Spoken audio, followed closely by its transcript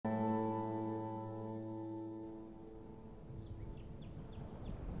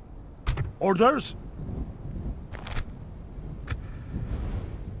Orders?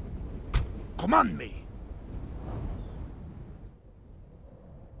 Command me!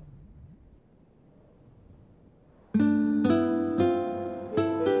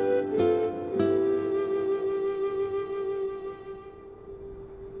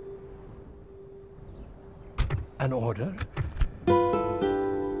 An order?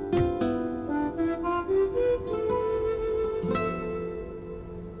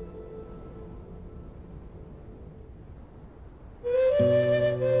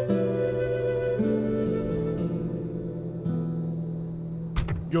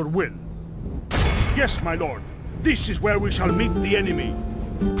 Your will. Yes, my lord. This is where we shall meet the enemy.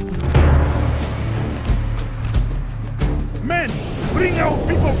 Men, bring out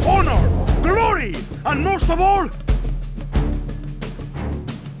people's honor, glory, and most of all,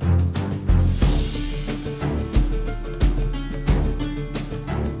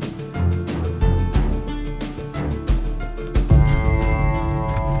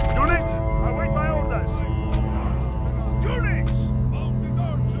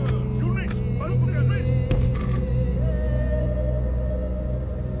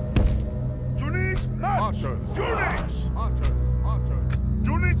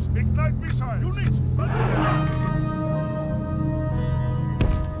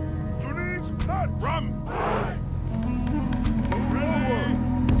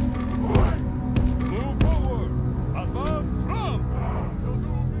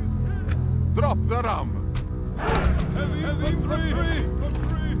 Drop the ram! Heavy infantry!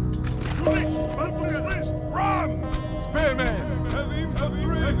 Unit! Ram! Spearmen! Heavy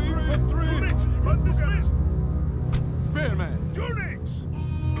infantry! Unit! Dismissed! Spearmen! Units!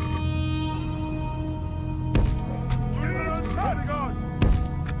 Units!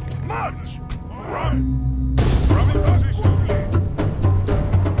 March! Ram! Ram in position!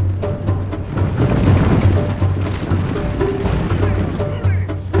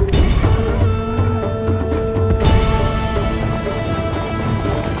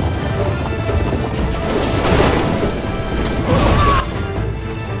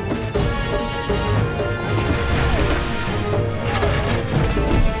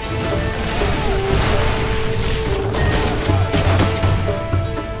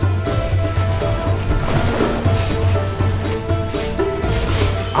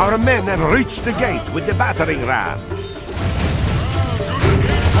 Our men have reached the gate with the battering ram.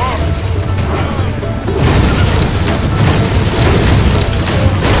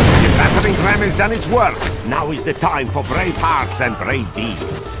 The battering ram has done its work. Now is the time for brave hearts and brave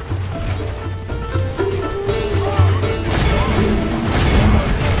deeds.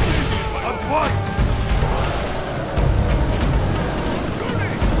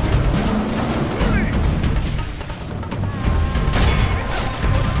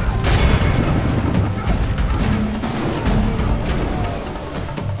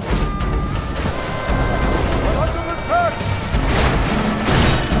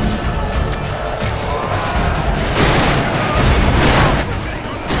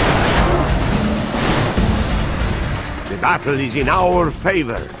 The battle is in our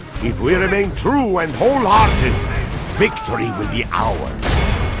favor. If we remain true and wholehearted, victory will be ours.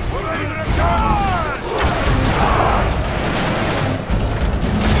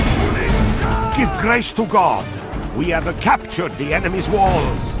 Give grace to God. We have captured the enemy's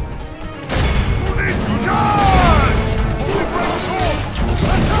walls.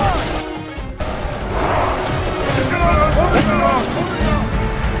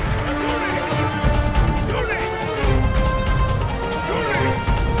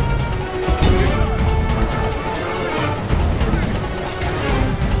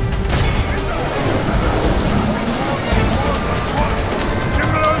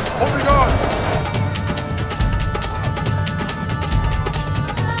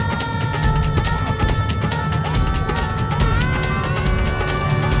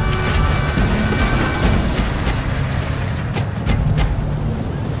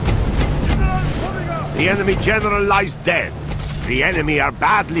 The enemy general lies dead. The enemy are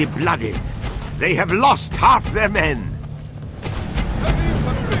badly blooded. They have lost half their men.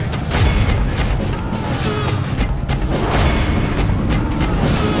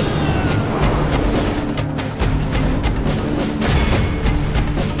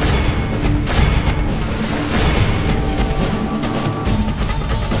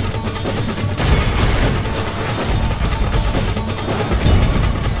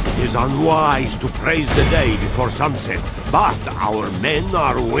 It is unwise to praise the day before sunset, but our men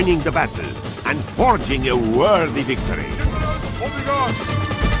are winning the battle and forging a worthy victory. Holding on!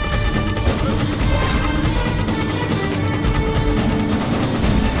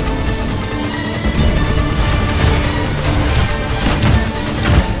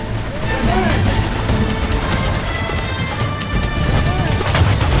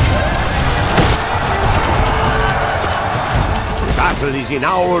 battle is in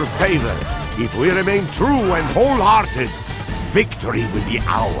our favor. If we remain true and wholehearted, victory will be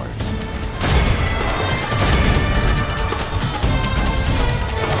ours.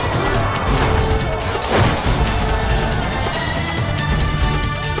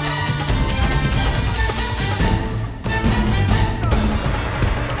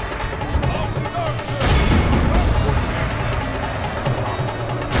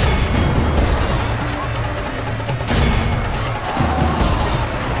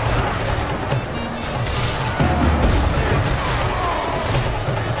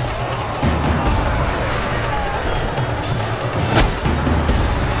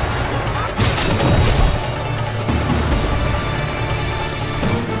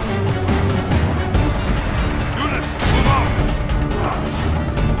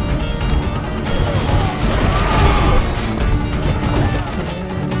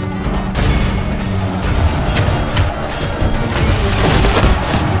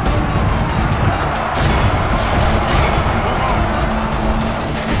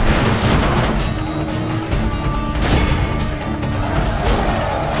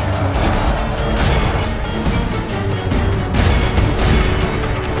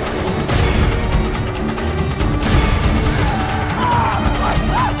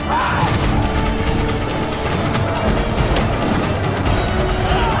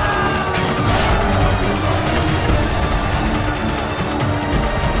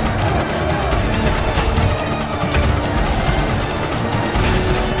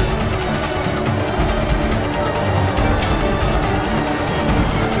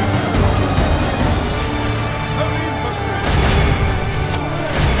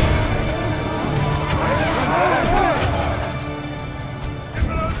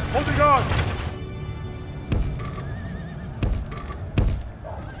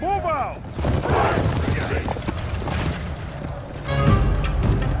 Move out!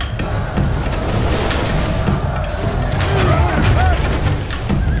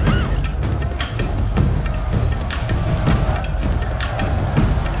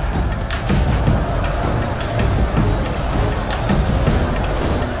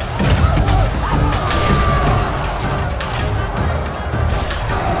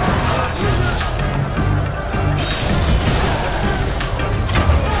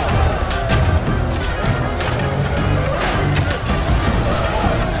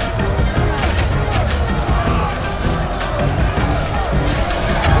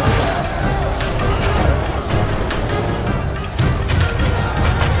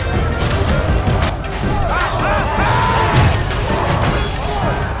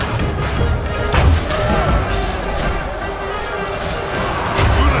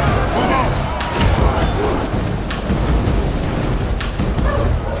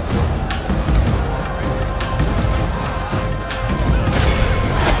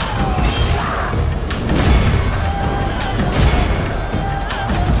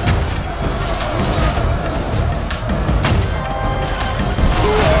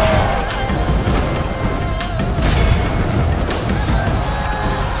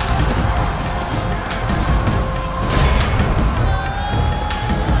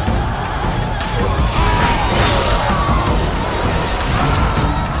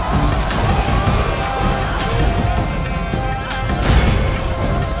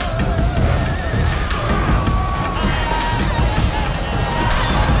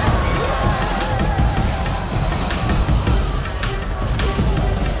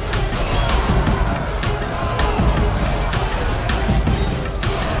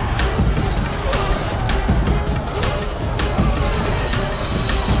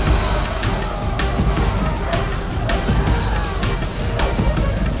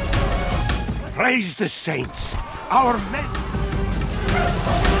 Praise the saints! Our men...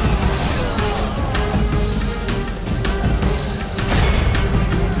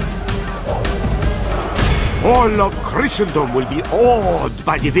 All of Christendom will be awed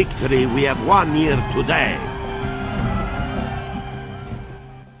by the victory we have won here today.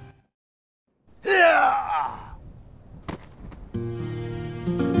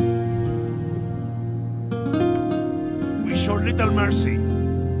 We show little mercy.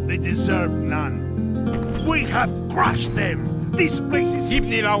 They deserve none. We have crushed them. This place is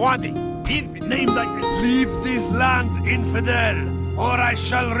Ibn Rawadi. Name thy... Leave these lands, infidel, or I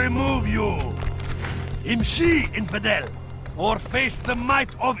shall remove you. Imshi, infidel, or face the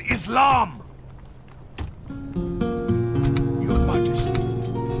might of Islam. Your Majesty,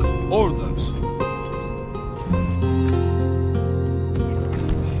 orders.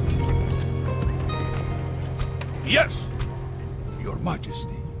 Yes, Your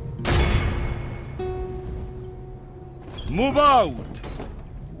Majesty. move out.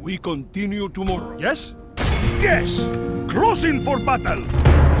 We continue tomorrow. Yes? Yes! Close in for battle!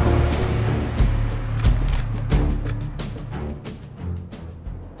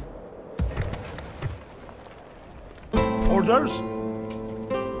 Orders?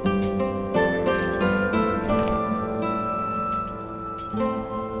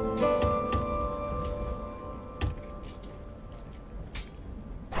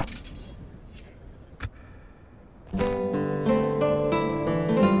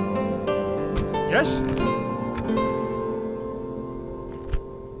 Yes?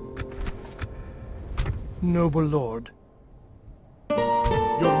 Noble lord.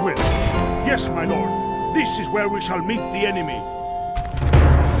 Your will. Yes, my lord. This is where we shall meet the enemy.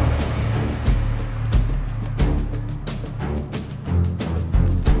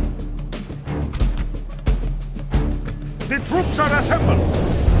 The troops are assembled.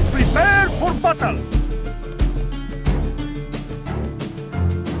 Prepare for battle.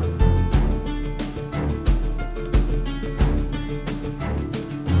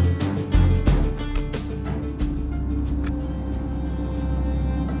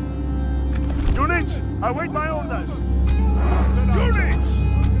 Units, await my orders. Units!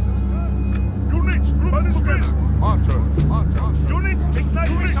 Units, group dismissed. Archers, archers. Units,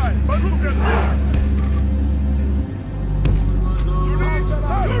 ignite missiles. Units,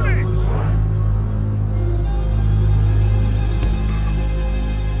 units!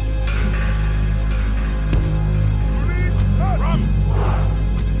 Units, run!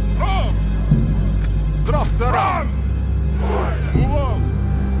 Run! Drop the ram. Move on!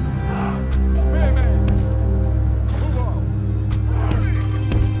 Spearmen. Move on.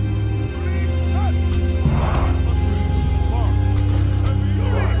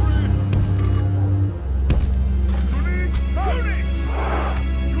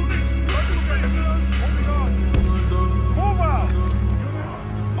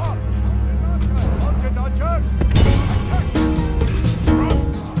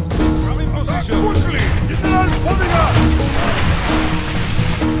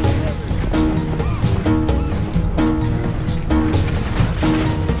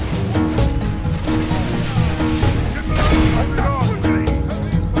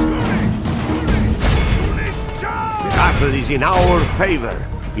 Is in our favor.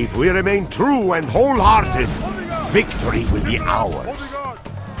 If we remain true and wholehearted, victory will be ours.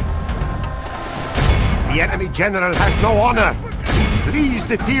 The enemy general has no honor. He flees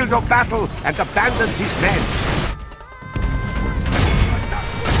the field of battle and abandons his men.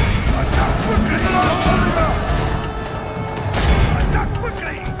 Attack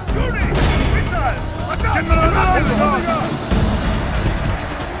quickly! Units! Missiles! Attack!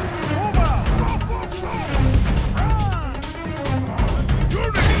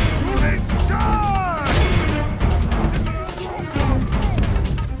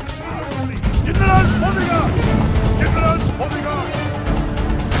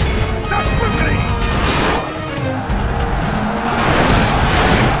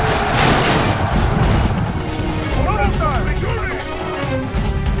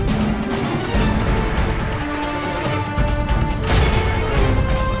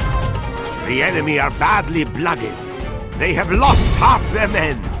 The enemy are badly blooded. They have lost half their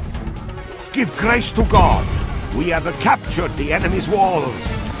men. Give grace to God. We have captured the enemy's walls.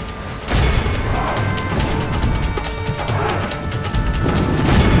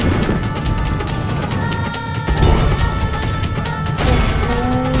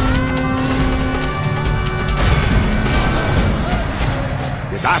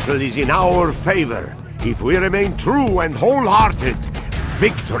 The battle is in our favor. If we remain true and wholehearted,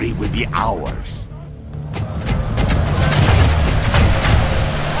 victory will be ours.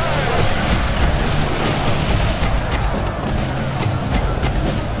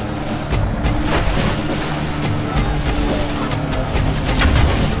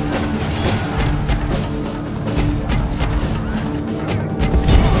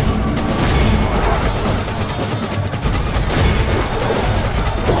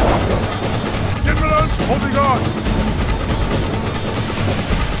 Holding on!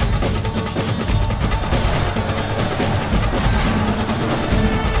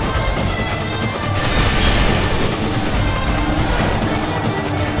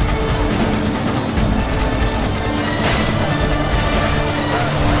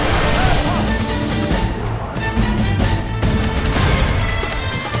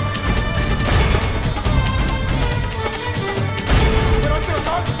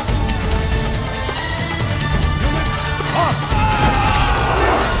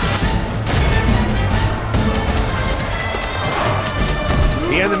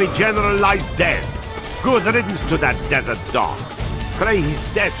 The enemy general lies dead. Good riddance to that desert dog. pray his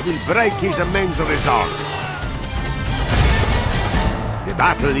death will break his immense resolve. The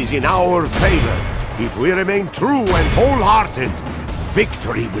battle is in our favor. If we remain true and wholehearted,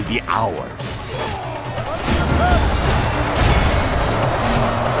 victory will be ours.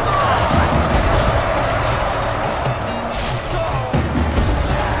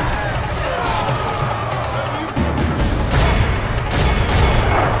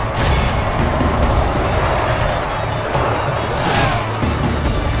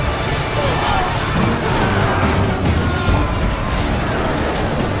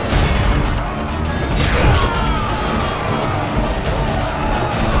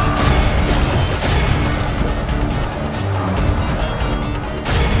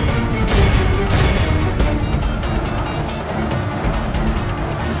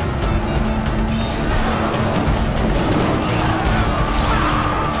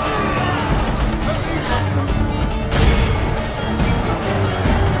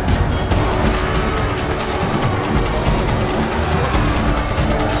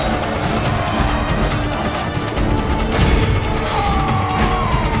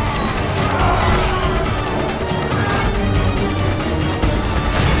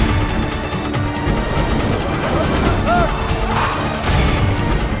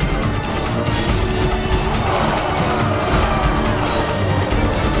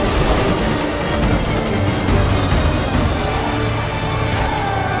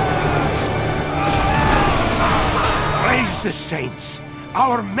 The saints!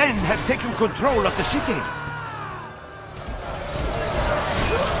 Our men have taken control of the city!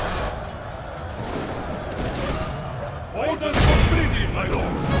 Orders for bleeding, my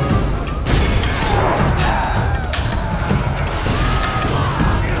lord!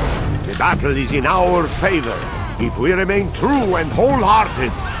 The battle is in our favor. If we remain true and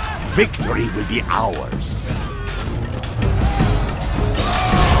wholehearted, victory will be ours.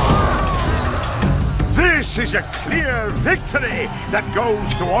 This is a clear victory that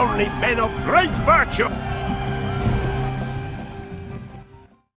goes to only men of great virtue!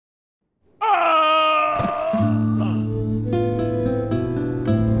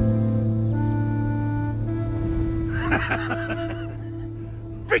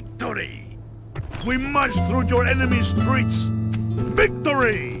 Victory! We march through your enemy's streets!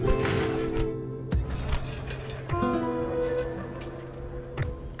 Victory!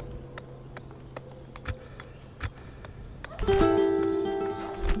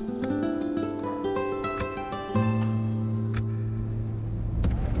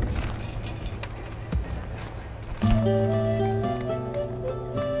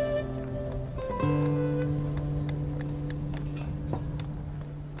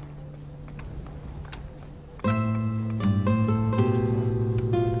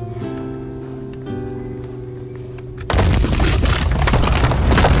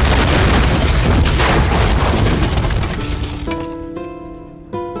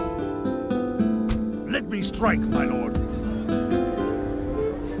 Let me strike, my lord.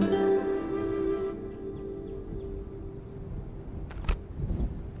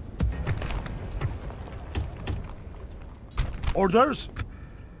 Orders?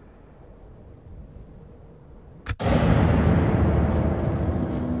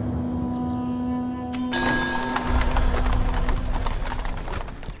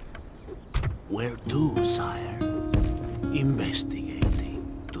 Where to, sire? Investigating.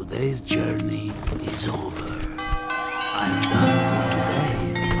 Today's journey is over. I'm done for today,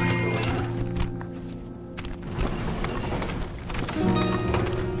 my lord.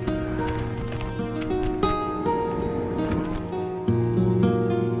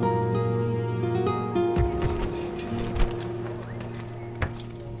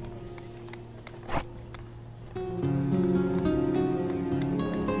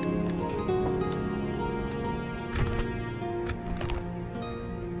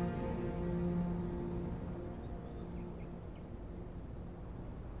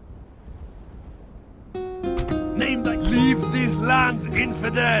 Name that leave these lands,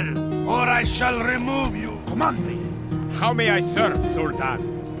 infidel, or I shall remove you. Command me. How may I serve, Sultan?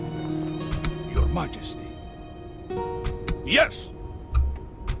 Your Majesty. Yes.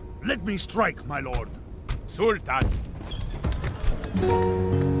 Let me strike, my lord. Sultan.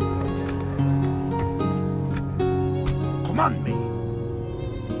 Command me.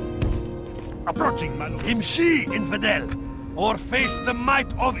 Approaching, my lord. Imshi, infidel, or face the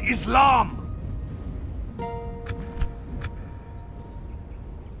might of Islam.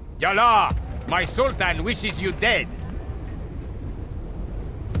 Yalla, my Sultan wishes you dead.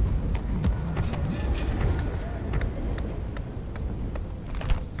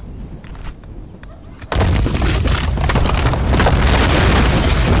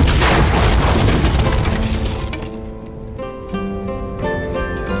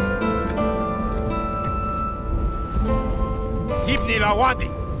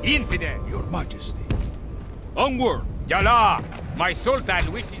 Awadi, infidel. Your Majesty. Onward. Yalla, my Sultan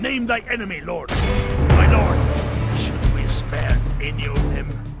wishes... Name thy enemy, Lord. My Lord, should we spare any of them?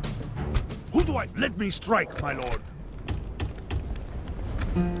 Who do I... Let me strike, my Lord.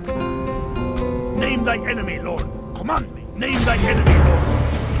 Name thy enemy, Lord. Command me. Name thy enemy,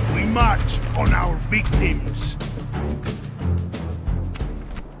 Lord. We march on our victims.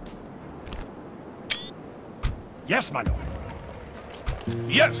 Yes, my Lord.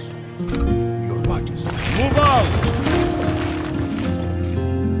 Yes. Your Majesty. Move out!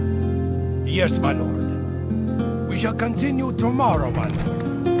 Yes, my lord. We shall continue tomorrow, my lord.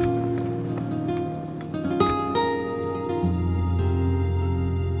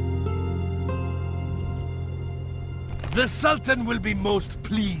 The Sultan will be most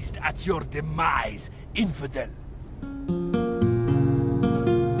pleased at your demise, infidel.